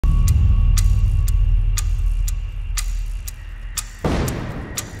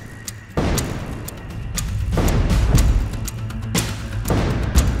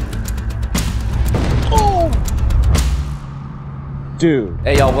Dude.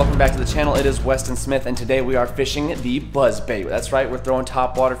 Hey y'all, welcome back to the channel. It is Westin Smith, and today we are fishing the Buzzbait. That's right, we're throwing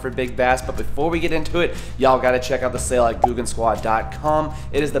topwater for big bass, but before we get into it, y'all gotta check out the sale at Googansquad.com.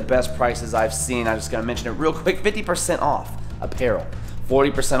 It is the best prices I've seen. I'm just gonna mention it real quick. 50% off apparel,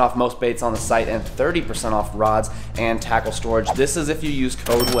 40% off most baits on the site, and 30% off rods and tackle storage. This is if you use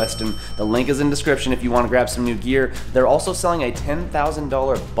code Westin. The link is in description if you want to grab some new gear. They're also selling a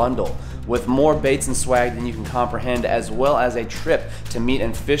 $10,000 bundle with more baits and swag than you can comprehend, as well as a trip to meet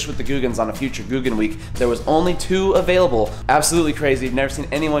and fish with the Googans on a future Googan week. There was only 2 available. Absolutely crazy. I've never seen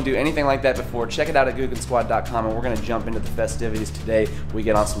anyone do anything like that before. Check it out at Googansquad.com, and we're gonna jump into the festivities today. We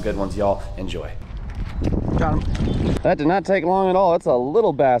get on some good ones, y'all. Enjoy. Got him. That did not take long at all. That's a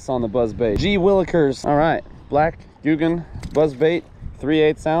little bass on the Buzzbait. G. Willikers. All right, black Googan Buzzbait,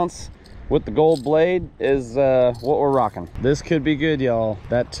 3/8 ounce with the gold blade is what we're rocking. This could be good, y'all.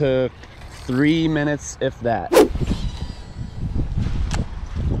 That took 3 minutes, if that.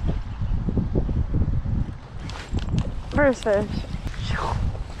 First fish.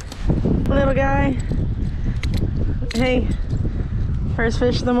 Little guy. Hey, first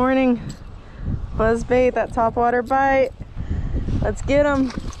fish of the morning. Buzzbait, that topwater bite. Let's get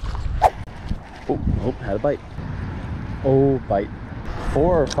him. Oh, had a bite. Oh, bite.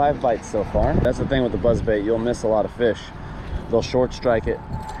 4 or 5 bites so far. That's the thing with the Buzzbait, you'll miss a lot of fish. They'll short strike it.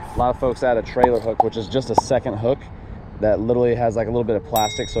 A lot of folks add a trailer hook, which is just a second hook that literally has like a little bit of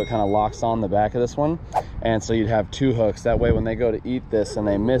plastic, so it kind of locks on the back of this one. And so you'd have 2 hooks. That way when they go to eat this and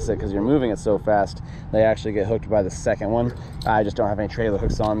they miss it because you're moving it so fast, they actually get hooked by the second one. I just don't have any trailer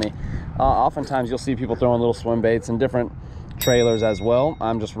hooks on me. Oftentimes you'll see people throwing little swim baits and different trailers as well.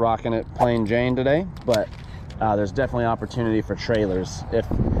 I'm just rocking it plain Jane today, but there's definitely opportunity for trailers if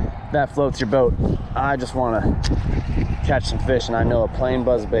that floats your boat. I just want to catch some fish, and I know a plain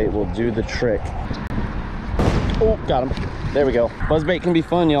Buzzbait will do the trick. Oh, got him. There we go. Buzzbait can be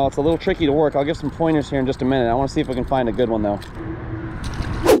fun, y'all. It's a little tricky to work. I'll give some pointers here in just a minute. I want to see if we can find a good one though.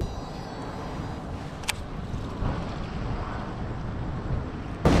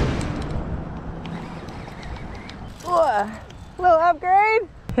 Little upgrade.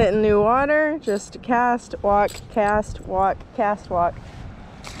 Hitting new water. Just cast, walk, cast, walk, cast, walk.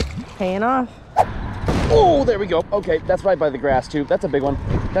 Paying off. Oh, there we go. Okay, that's right by the grass too. That's a big one.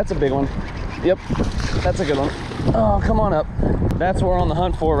 That's a big one. Yep, that's a good one. Oh, come on up. That's what we're on the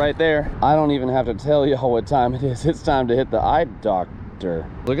hunt for right there. I don't even have to tell y'all what time it is. It's time to hit the eye doctor.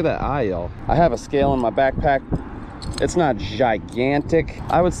 Look at that eye, y'all. I have a scale in my backpack. It's not gigantic.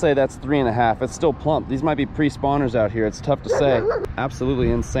 I would say that's 3.5. It's still plump. These might be pre-spawners out here. It's tough to say.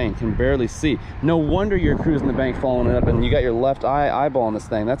 Absolutely insane. Can barely see. No wonder you're cruising the bank following it up and you got your left eyeball on this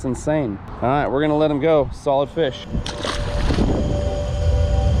thing. That's insane. All right, we're gonna let him go. Solid fish.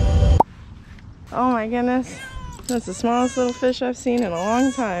 Oh my goodness. That's the smallest little fish I've seen in a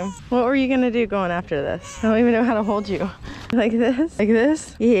long time. What were you gonna do going after this? I don't even know how to hold you. Like this? Like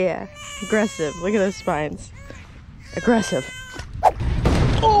this? Yeah. Aggressive. Look at those spines. Aggressive.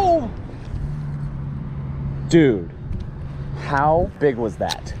 Oh! Dude, how big was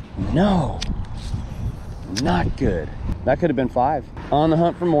that? No, not good. That could have been 5. On the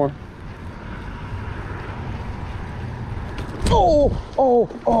hunt for more. Oh, oh,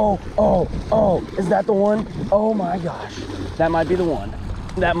 oh, oh, oh. Is that the one? Oh my gosh. That might be the one.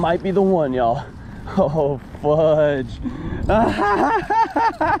 That might be the one, y'all. Oh, fudge.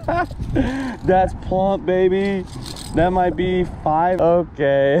 That's plump, baby. That might be 5.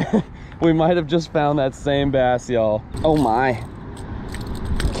 Okay. We might have just found that same bass, y'all. Oh my.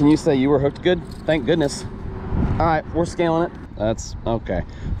 Can you say you were hooked good? Thank goodness. All right, we're scaling it. That's okay.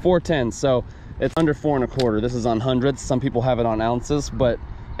 410, so it's under 4 1/4. This is on hundredths. Some people have it on ounces, but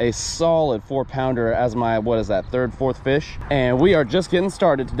a solid 4-pounder as my, what is that, 3rd, 4th fish. And we are just getting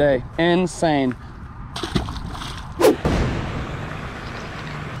started today. Insane.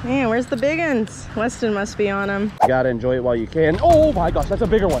 Man, where's the big uns? Westin must be on them. You gotta enjoy it while you can. Oh my gosh, that's a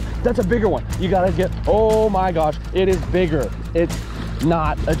bigger one. That's a bigger one. You gotta get, oh my gosh, it is bigger. It's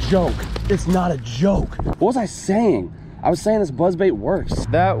not a joke. It's not a joke. What was I saying? I was saying this Buzzbait works.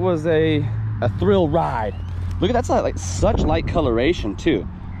 That was a thrill ride. Look at that, like such light coloration too.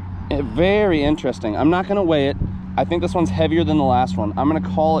 Very interesting. I'm not gonna weigh it. I think this one's heavier than the last one. I'm gonna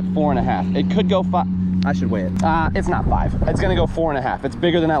call it 4.5. It could go 5. I should weigh it. It's not 5. It's gonna go 4.5. It's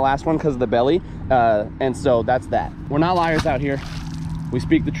bigger than that last one because of the belly. And so that's that. We're not liars out here. We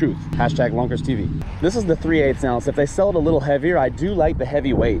speak the truth. Hashtag Lunkers TV. This is the 3/8 ounce. If they sell it a little heavier, I do like the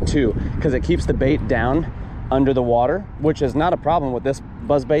heavy weight too, because it keeps the bait down under the water, which is not a problem with this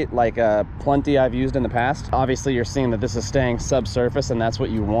buzzbait like plenty I've used in the past. Obviously you're seeing that this is staying subsurface, and that's what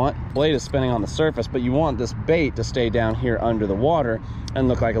you want. The blade is spinning on the surface, but you want this bait to stay down here under the water and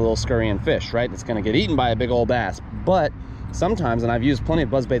look like a little scurrying fish, right? It's gonna get eaten by a big old bass. But sometimes, and I've used plenty of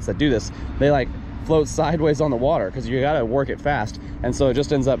buzzbaits that do this, they like float sideways on the water because you gotta work it fast, and so it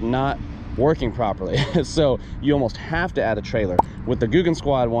just ends up not working properly. So you almost have to add a trailer. With the Googan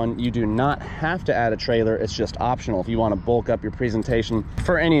Squad one, you do not have to add a trailer. It's just optional if you want to bulk up your presentation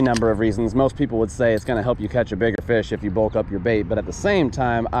for any number of reasons. Most people would say it's going to help you catch a bigger fish if you bulk up your bait, but at the same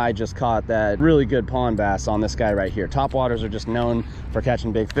time, I just caught that really good pond bass on this guy right here. Topwaters are just known for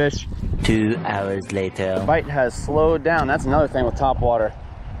catching big fish. 2 hours later. The bite has slowed down. That's another thing with topwater.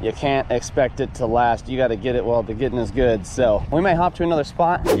 You can't expect it to last. You got to get it while the getting is good. So we may hop to another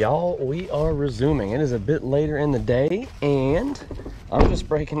spot. Y'all, we are resuming. It is a bit later in the day, and I'm just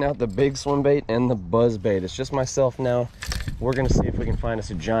breaking out the big swim bait and the buzz bait. It's just myself now. We're gonna see if we can find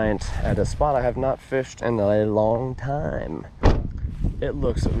us a giant at a spot I have not fished in a long time. It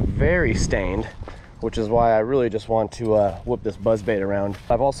looks very stained, which is why I really just want to whip this buzz bait around.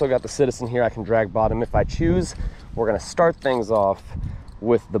 I've also got the Citizen here I can drag bottom if I choose. We're gonna start things off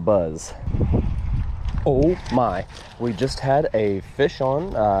with the buzz. Oh my, we just had a fish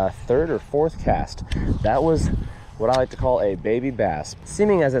on 3rd or 4th cast. That was what I like to call a baby bass.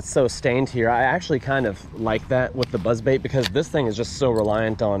 Seeming as it's so stained here, I actually kind of like that with the buzzbait because this thing is just so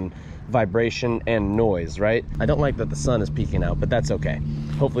reliant on vibration and noise, right? I don't like that the sun is peeking out, but that's okay.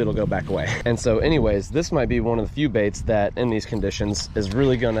 Hopefully it'll go back away. And so anyways, this might be one of the few baits that in these conditions is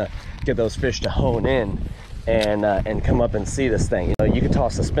really gonna get those fish to hone in and come up and see this thing. You know, you could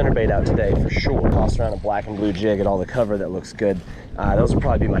toss a spinnerbait out today for sure. Toss around a black and blue jig at all the cover that looks good. Those would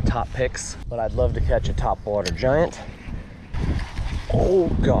probably be my top picks, but I'd love to catch a topwater giant. Oh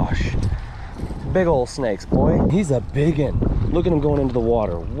gosh, big old snakes, boy. He's a big one. Look at him going into the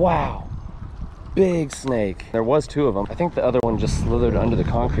water. Wow, big snake. There was 2 of them. I think the other one just slithered under the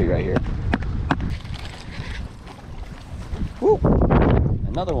concrete right here. Woo,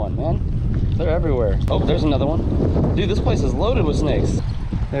 another one, man. They're everywhere. Oh, there's another one. Dude, this place is loaded with snakes.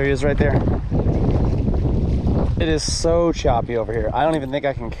 There he is right there. It is so choppy over here. I don't even think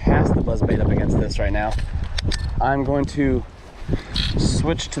I can cast the buzzbait up against this right now. I'm going to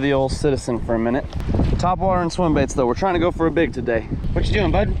switch to the old Citizen for a minute. Topwater and swim baits though. We're trying to go for a big today. What you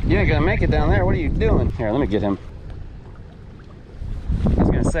doing, bud? You ain't gonna make it down there. What are you doing? Here, let me get him. I was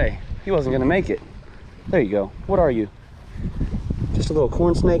gonna say, he wasn't gonna make it. There you go. What are you? Just a little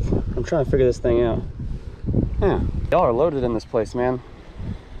corn snake? I'm trying to figure this thing out. Yeah, y'all are loaded in this place, man.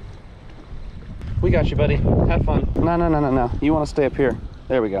 We got you, buddy. Have fun. No. You want to stay up here.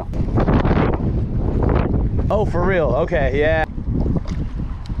 There we go. Oh, for real? Okay, yeah.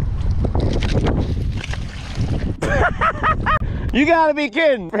 You gotta be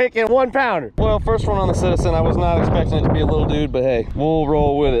kidding. Freaking 1 pounder. Well, first one on the Citizen. I was not expecting it to be a little dude, but hey, we'll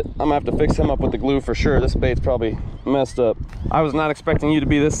roll with it. I'm gonna have to fix him up with the glue for sure. This bait's probably messed up. I was not expecting you to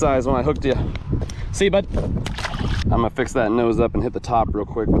be this size when I hooked you. See, bud? I'm gonna fix that nose up and hit the top real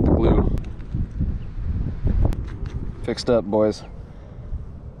quick with the glue. Fixed up, boys.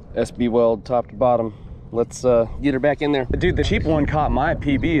 SB weld top to bottom. Let's get her back in there. Dude, the cheap one caught my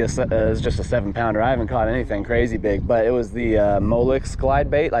PB as just a 7 pounder. I haven't caught anything crazy big, but it was the Molix glide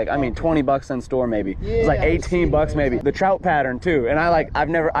bait. Like, I mean, 20 bucks in store maybe. Yeah, it was like 18 bucks maybe. The trout pattern too. And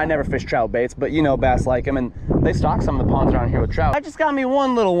I never fished trout baits, but you know, bass like them, and they stock some of the ponds around here with trout. I just got me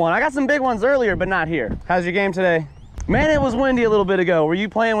one little one. I got some big ones earlier, but not here. How's your game today? Man, it was windy a little bit ago. Were you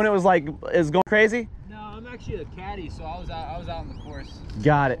playing when it was like, is going crazy? No, I'm actually a caddy, so I was out on the course.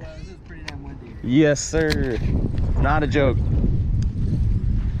 Got it. This is pretty damn windy. Yes, sir. Not a joke.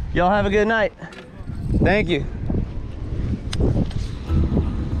 Y'all have a good night. Thank you.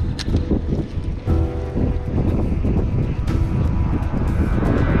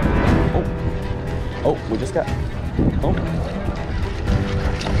 Oh, we just got, oh.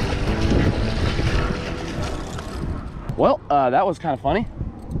 Well, that was kind of funny.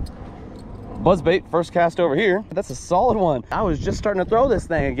 Buzzbait, first cast over here. That's a solid one. I was just starting to throw this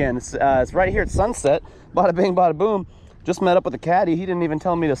thing again. It's right here at sunset. Bada bing, bada boom. Just met up with the caddy. He didn't even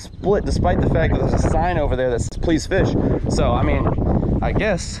tell me to split, despite the fact that there's a sign over there that says please fish. So, I mean, I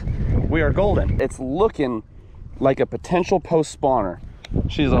guess we are golden. It's looking like a potential post spawner.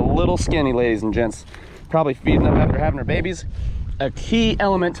 She's a little skinny, ladies and gents. Probably feeding up after having her babies. A key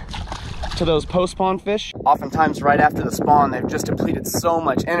element to those post-spawn fish. Oftentimes right after the spawn, they've just depleted so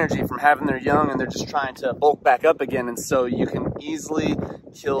much energy from having their young and they're just trying to bulk back up again. And so you can easily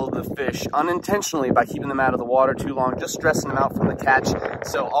kill the fish unintentionally by keeping them out of the water too long, just stressing them out from the catch.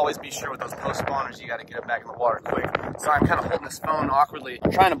 So always be sure with those post-spawners, you got to get them back in the water quick. Sorry, I'm kind of holding this phone awkwardly.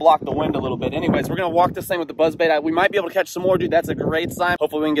 I'm trying to block the wind a little bit. Anyways, we're going to walk this thing with the buzzbait. We might be able to catch some more, dude. That's a great sign.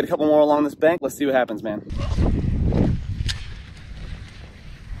 Hopefully we can get a couple more along this bank. Let's see what happens, man.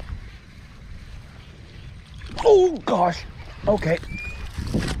 Oh gosh. Okay.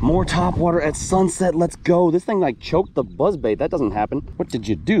 More topwater at sunset. Let's go. This thing like choked the buzzbait. That doesn't happen. What did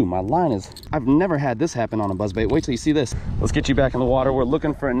you do? My line is... I've never had this happen on a buzzbait. Wait till you see this. Let's get you back in the water. We're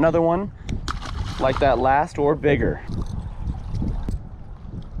looking for another one like that last or bigger.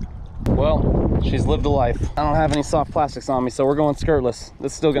 Well, she's lived a life. I don't have any soft plastics on me, so we're going skirtless.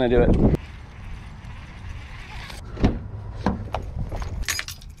 This is still gonna do it.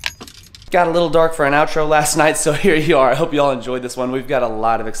 Got a little dark for an outro last night, so here you are. I hope you all enjoyed this one. We've got a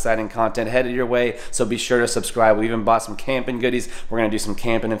lot of exciting content headed your way, so be sure to subscribe. We even bought some camping goodies. We're gonna do some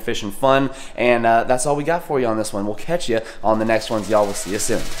camping and fishing fun, and that's all we got for you on this one. We'll catch you on the next ones, y'all. We'll see you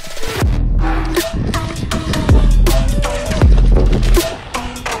soon.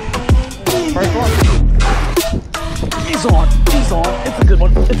 First one. He's on. He's on. It's a good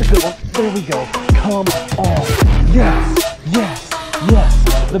one. It's a good one. There we go. Come on. Yes. Yes.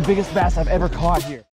 Yes. The biggest bass I've ever caught here.